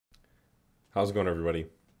How's it going, everybody?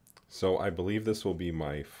 So I believe this will be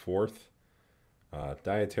my fourth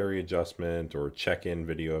dietary adjustment or check-in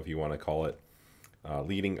video, if you want to call it,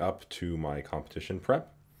 leading up to my competition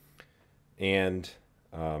prep. And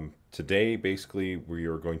today, basically, we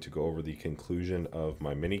are going to go over the conclusion of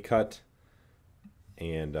my mini cut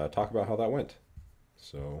and talk about how that went.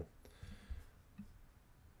 So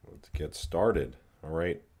let's get started. All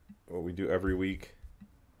right, what we do every week.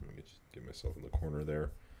 Let me just get myself in the corner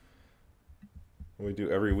there. What we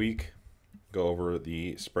do every week, go over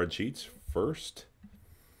the spreadsheets first.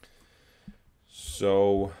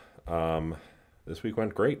 So this week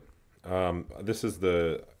went great. This is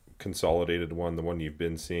the consolidated one. The one you've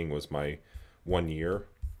been seeing was my 1 year.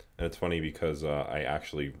 And it's funny because I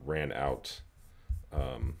actually ran out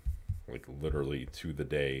like literally to the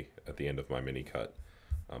day at the end of my mini cut.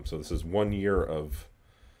 So this is 1 year of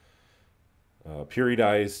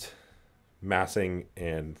periodized massing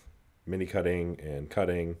and mini cutting and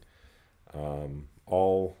cutting,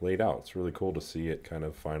 all laid out. It's really cool to see it kind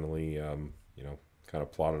of finally, kind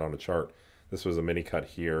of plotted on a chart. This was a mini cut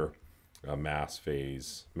here, mass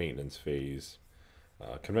phase, maintenance phase,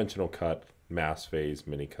 conventional cut, mass phase,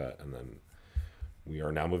 mini cut, and then we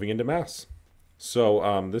are now moving into mass.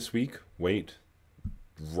 So this week, weight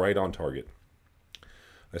right on target.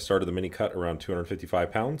 I started the mini cut around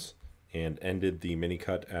 255 pounds and ended the mini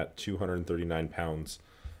cut at 239 pounds.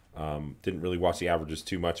 Didn't really watch the averages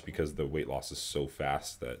too much because the weight loss is so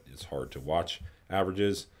fast that it's hard to watch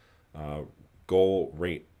averages. Goal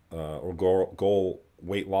rate or goal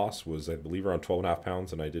weight loss was, I believe, around 12.5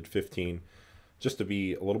 pounds, and I did 15 just to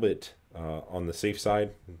be a little bit on the safe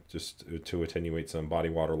side, just to attenuate some body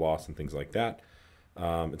water loss and things like that.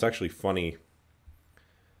 It's actually funny.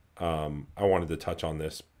 I wanted to touch on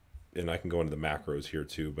this, and I can go into the macros here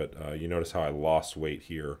too, but you notice how I lost weight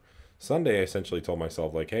here. Sunday, I essentially told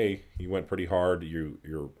myself, like, hey, you went pretty hard.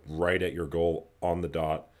 You're right at your goal on the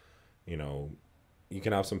dot. You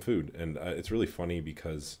can have some food. And it's really funny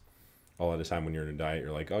because a lot of the time when you're in a diet,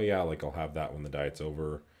 you're like, oh, yeah, like I'll have that when the diet's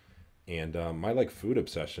over. And my like food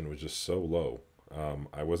obsession was just so low.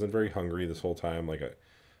 I wasn't very hungry this whole time.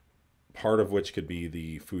 Part of which could be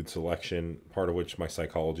the food selection, part of which my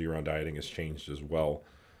psychology around dieting has changed as well.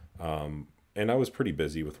 And I was pretty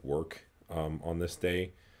busy with work on this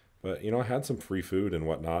day. But, I had some free food and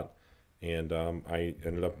whatnot, and I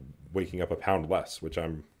ended up waking up a pound less, which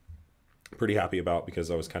I'm pretty happy about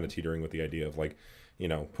because I was kind of teetering with the idea of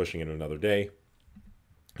pushing it another day.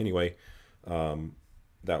 Anyway,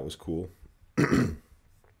 that was cool. And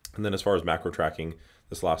then as far as macro tracking,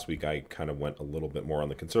 this last week I kind of went a little bit more on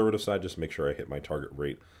the conservative side just to make sure I hit my target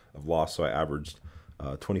rate of loss. So I averaged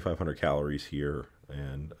 2,500 calories here,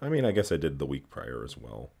 and I guess I did the week prior as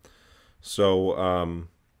well. So,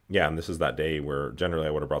 yeah, and this is that day where generally I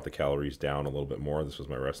would have brought the calories down a little bit more. This was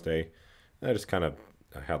my rest day. And I just I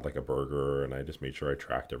had like a burger, and I just made sure I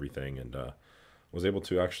tracked everything, and was able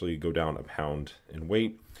to actually go down a pound in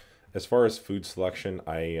weight. As far as food selection,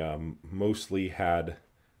 I mostly had,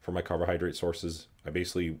 for my carbohydrate sources, I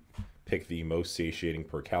basically picked the most satiating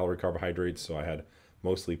per calorie carbohydrates. So I had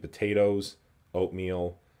mostly potatoes,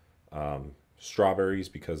 oatmeal, strawberries,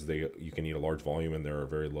 because you can eat a large volume and they're a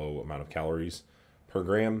very low amount of calories per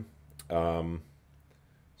gram.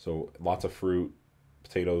 So lots of fruit,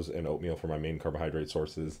 potatoes, and oatmeal for my main carbohydrate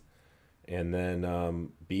sources. And then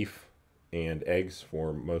beef and eggs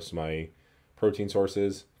for most of my protein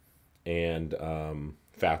sources. And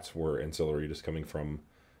fats were ancillary, just coming from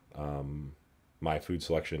my food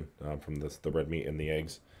selection, from the red meat and the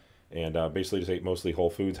eggs. And basically just ate mostly whole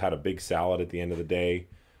foods, had a big salad at the end of the day.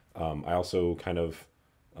 I also kind of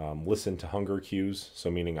listen to hunger cues. So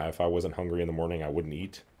meaning if I wasn't hungry in the morning, I wouldn't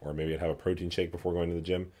eat, or maybe I'd have a protein shake before going to the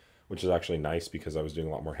gym, which is actually nice because I was doing a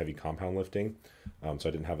lot more heavy compound lifting. So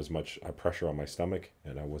I didn't have as much pressure on my stomach,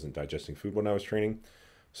 and I wasn't digesting food when I was training.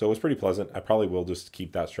 So it was pretty pleasant. I probably will just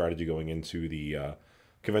keep that strategy going into the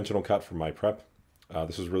conventional cut for my prep.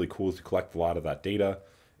 This was really cool to collect a lot of that data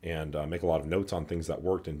and make a lot of notes on things that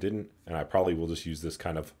worked and didn't. And I probably will just use this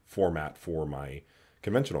kind of format for my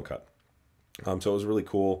conventional cut. So it was really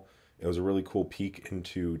cool. It was a really cool peek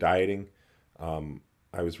into dieting.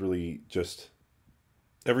 I was really just,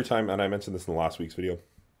 every time, and I mentioned this in the last week's video,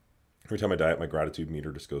 every time I diet, my gratitude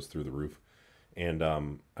meter just goes through the roof. And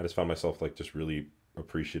I just found myself just really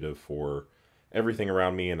appreciative for everything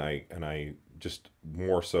around me. And I just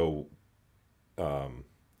more so,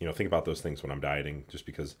 think about those things when I'm dieting, just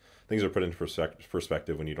because things are put into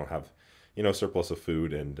perspective when you don't have, surplus of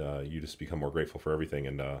food, and you just become more grateful for everything.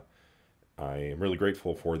 And I am really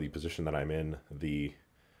grateful for the position that I'm in, the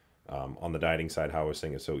On the dieting side, how I was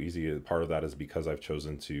saying it's so easy, part of that is because I've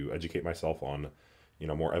chosen to educate myself on,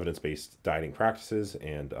 more evidence-based dieting practices,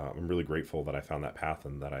 and I'm really grateful that I found that path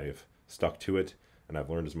and that I've stuck to it, and I've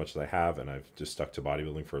learned as much as I have, and I've just stuck to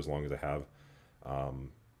bodybuilding for as long as I have.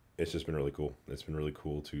 It's just been really cool. It's been really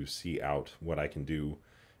cool to see out what I can do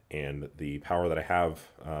and the power that I have,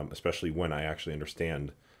 especially when I actually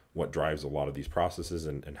understand what drives a lot of these processes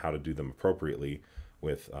and how to do them appropriately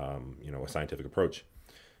with, a scientific approach.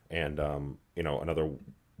 And, another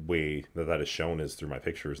way that that is shown is through my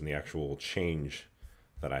pictures and the actual change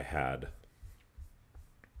that I had.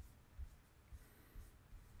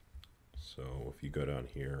 So if you go down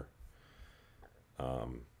here,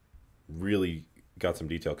 really got some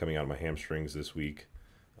detail coming out of my hamstrings this week,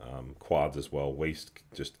 quads as well. Waist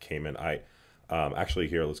just came in. Actually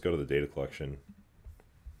here, let's go to the data collection.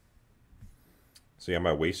 So yeah,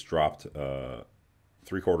 my waist dropped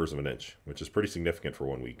 3/4 of an inch, which is pretty significant for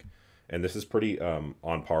 1 week. And this is pretty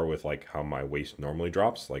on par with like how my waist normally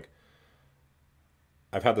drops. Like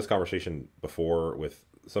I've had this conversation before with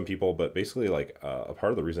some people, but basically like a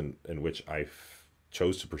part of the reason in which I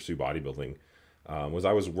chose to pursue bodybuilding was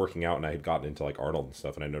I was working out and I had gotten into like Arnold and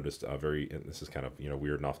stuff, and I noticed and this is kind of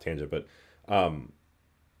weird and off tangent, but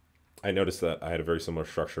I noticed that I had a very similar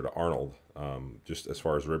structure to Arnold, just as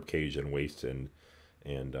far as rib cage and waist and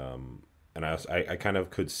I kind of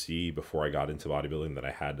could see before I got into bodybuilding that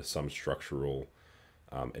I had some structural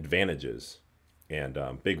advantages, and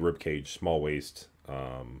big rib cage, small waist,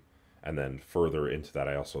 and then further into that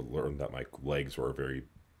I also learned that my legs were a very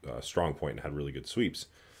strong point and had really good sweeps.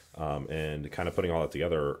 And kind of putting all that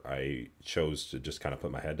together, I chose to just kind of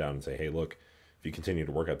put my head down and say, hey, look, if you continue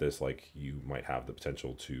to work at this, like you might have the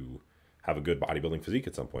potential to have a good bodybuilding physique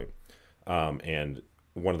at some point. And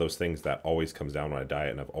one of those things that always comes down when I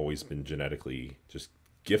diet, and I've always been genetically just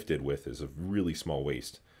gifted with, is a really small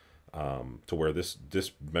waist, to where this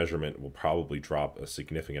measurement will probably drop a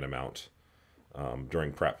significant amount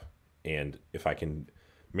during prep. And if I can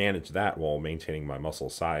manage that while maintaining my muscle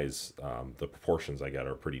size, the proportions I get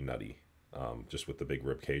are pretty nutty, just with the big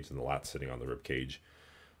rib cage and the lats sitting on the rib cage.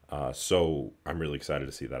 So I'm really excited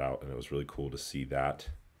to see that out, and it was really cool to see that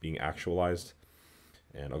being actualized.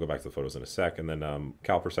 And I'll go back to the photos in a sec. And then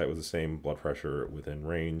caliper site was the same, blood pressure within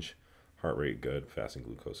range, heart rate good, fasting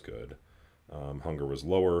glucose good. Hunger was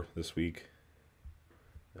lower this week,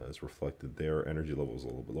 as reflected there. Energy level was a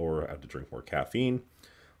little bit lower. I had to drink more caffeine.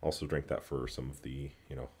 Also drank that for some of the,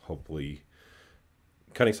 hopefully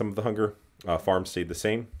cutting some of the hunger. Farm stayed the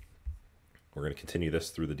same. We're going to continue this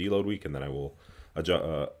through the deload week, and then I will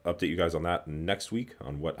update you guys on that next week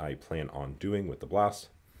on what I plan on doing with the blast.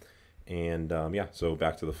 And so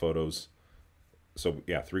back to the photos. So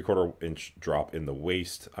yeah, 3/4 inch drop in the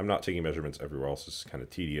waist. I'm not taking measurements everywhere else. It's kind of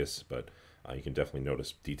tedious, but you can definitely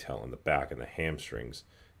notice detail in the back and the hamstrings.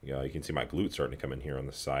 You can see my glute starting to come in here on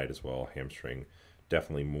the side as well. Hamstring,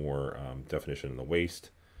 definitely more definition in the waist.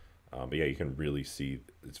 But yeah, you can really see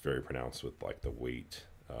it's very pronounced with like the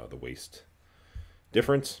waist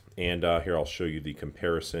difference. And here I'll show you the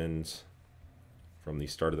comparisons from the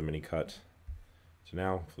start of the mini cut to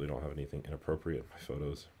now. Hopefully I don't have anything inappropriate in my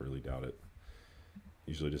photos. Really doubt it.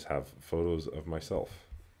 Usually just have photos of myself.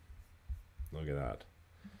 Look at that.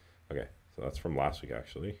 Okay, so that's from last week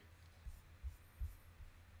actually.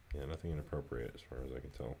 Yeah, nothing inappropriate as far as I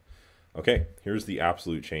can tell. Okay, here's the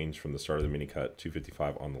absolute change from the start of the mini cut.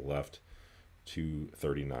 255 on the left,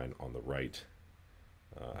 239 on the right.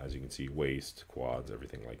 As you can see, waist, quads,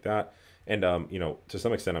 everything like that. And, to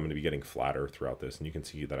some extent, I'm going to be getting flatter throughout this. And you can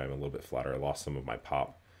see that I'm a little bit flatter. I lost some of my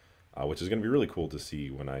pop, which is going to be really cool to see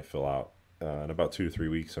when I fill out in about 2 to 3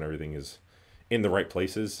 weeks when everything is in the right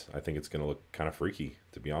places. I think it's going to look kind of freaky,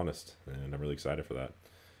 to be honest. And I'm really excited for that.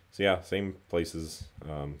 So, yeah, same places.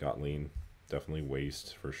 Got lean. Definitely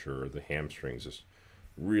waist for sure. The hamstrings just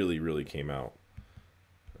really, really came out.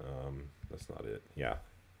 That's not it. Yeah.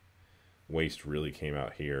 Waist really came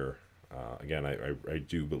out here. Again, I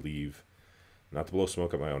do believe, not to blow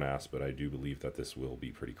smoke up my own ass, but I do believe that this will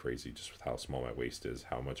be pretty crazy just with how small my waist is,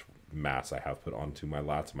 how much mass I have put onto my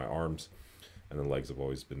lats and my arms, and the legs have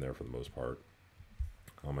always been there for the most part.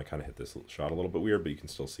 I kind of hit this shot a little bit weird, but you can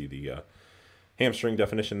still see the hamstring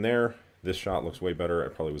definition there. This shot looks way better.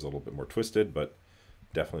 It probably was a little bit more twisted, but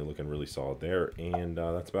definitely looking really solid there. And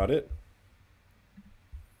that's about it.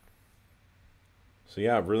 So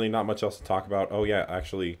yeah, really not much else to talk about. Oh yeah,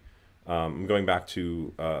 actually, I'm going back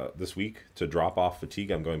to this week to drop off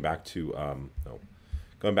fatigue. I'm going back to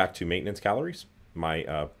maintenance calories,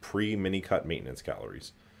 my pre-mini cut maintenance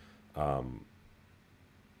calories.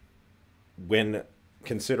 When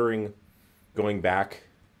considering going back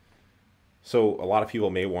So a lot of people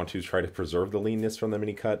may want to try to preserve the leanness from the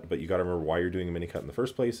mini cut, but you got to remember why you're doing a mini cut in the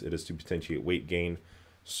first place. It is to potentiate weight gain.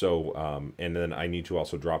 So, and then I need to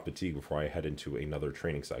also drop fatigue before I head into another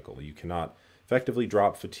training cycle. You cannot effectively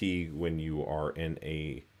drop fatigue when you are in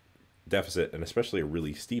a deficit, and especially a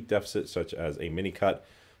really steep deficit, such as a mini cut.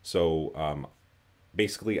 So,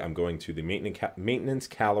 basically, I'm going to the maintenance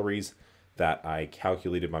calories that I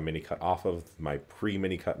calculated my mini cut off of, my pre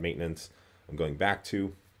mini cut maintenance. I'm going back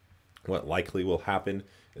to. What likely will happen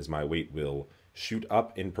is my weight will shoot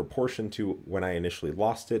up in proportion to when I initially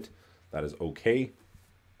lost it. That is okay.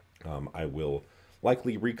 I will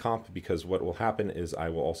likely recomp, because what will happen is I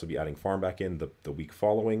will also be adding farm back in the week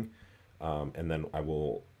following. And then I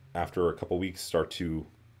will, after a couple weeks, start to,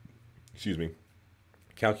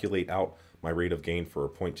 calculate out my rate of gain for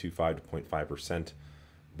 0.25 to 0.5%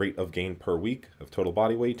 rate of gain per week of total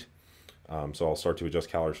body weight. So I'll start to adjust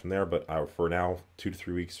calories from there, but for now, 2 to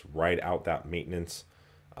 3 weeks, ride out that maintenance.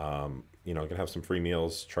 I'm gonna have some free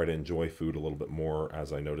meals, try to enjoy food a little bit more,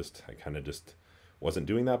 as I noticed I kind of just wasn't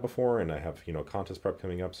doing that before, and I have, contest prep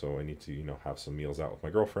coming up, so I need to, have some meals out with my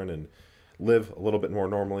girlfriend and live a little bit more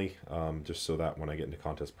normally, just so that when I get into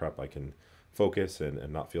contest prep, I can focus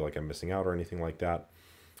and not feel like I'm missing out or anything like that.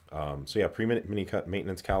 So yeah, mini cut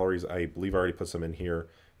maintenance calories, I believe I already put some in here.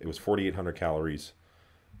 It was 4,800 calories.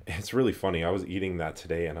 It's really funny. I was eating that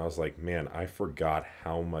today and I was like, man, I forgot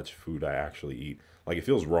how much food I actually eat. Like, it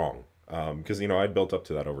feels wrong. Because, I built up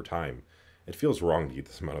to that over time. It feels wrong to eat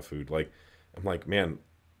this amount of food. Like, I'm like, man,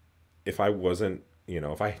 if I wasn't,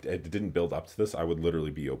 if I didn't build up to this, I would literally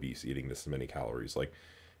be obese eating this many calories. Like,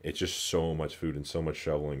 it's just so much food and so much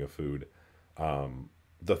shoveling of food.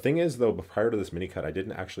 The thing is, though, prior to this mini cut, I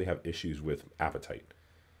didn't actually have issues with appetite.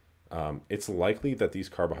 It's likely that these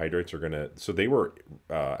carbohydrates are going to, so they were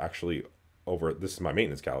actually over, this is my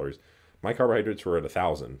maintenance calories. My carbohydrates were at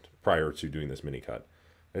 1,000 prior to doing this mini cut.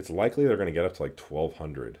 It's likely they're going to get up to like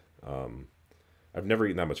 1,200. I've never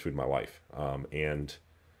eaten that much food in my life. And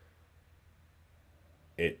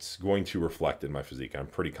it's going to reflect in my physique. I'm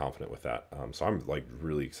pretty confident with that. So I'm like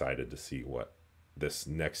really excited to see what this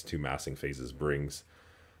next 2 massing phases brings.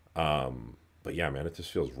 But yeah, man, it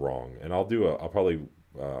just feels wrong. And I'll probably,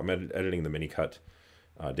 I'm editing the mini cut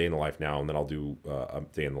day in the life now, and then I'll do a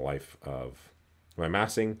day in the life of my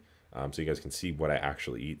massing, so you guys can see what I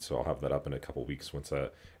actually eat. So I'll have that up in a couple weeks once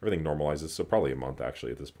everything normalizes. So probably a month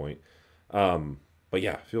actually at this point. But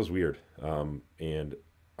yeah, it feels weird, and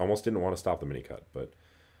I almost didn't want to stop the mini cut, but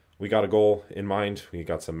we got a goal in mind. We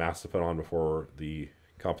got some mass to put on before the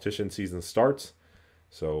competition season starts.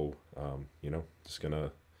 So just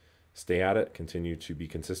gonna stay at it, continue to be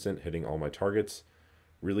consistent, hitting all my targets.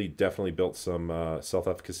 Really definitely built some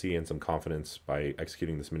self-efficacy and some confidence by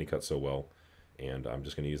executing this mini cut so well. And I'm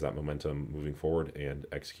just going to use that momentum moving forward and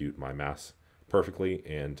execute my mass perfectly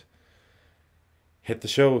and hit the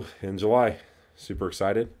show in July. Super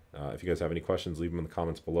excited. If you guys have any questions, leave them in the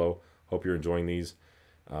comments below. Hope you're enjoying these.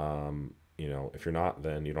 If you're not,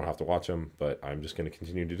 then you don't have to watch them, but I'm just going to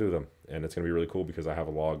continue to do them. And it's going to be really cool because I have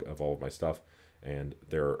a log of all of my stuff. And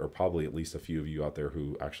there are probably at least a few of you out there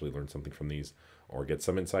who actually learned something from these or get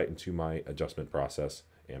some insight into my adjustment process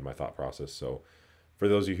and my thought process. So for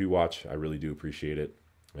those of you who watch, I really do appreciate it.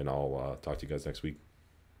 And I'll talk to you guys next week.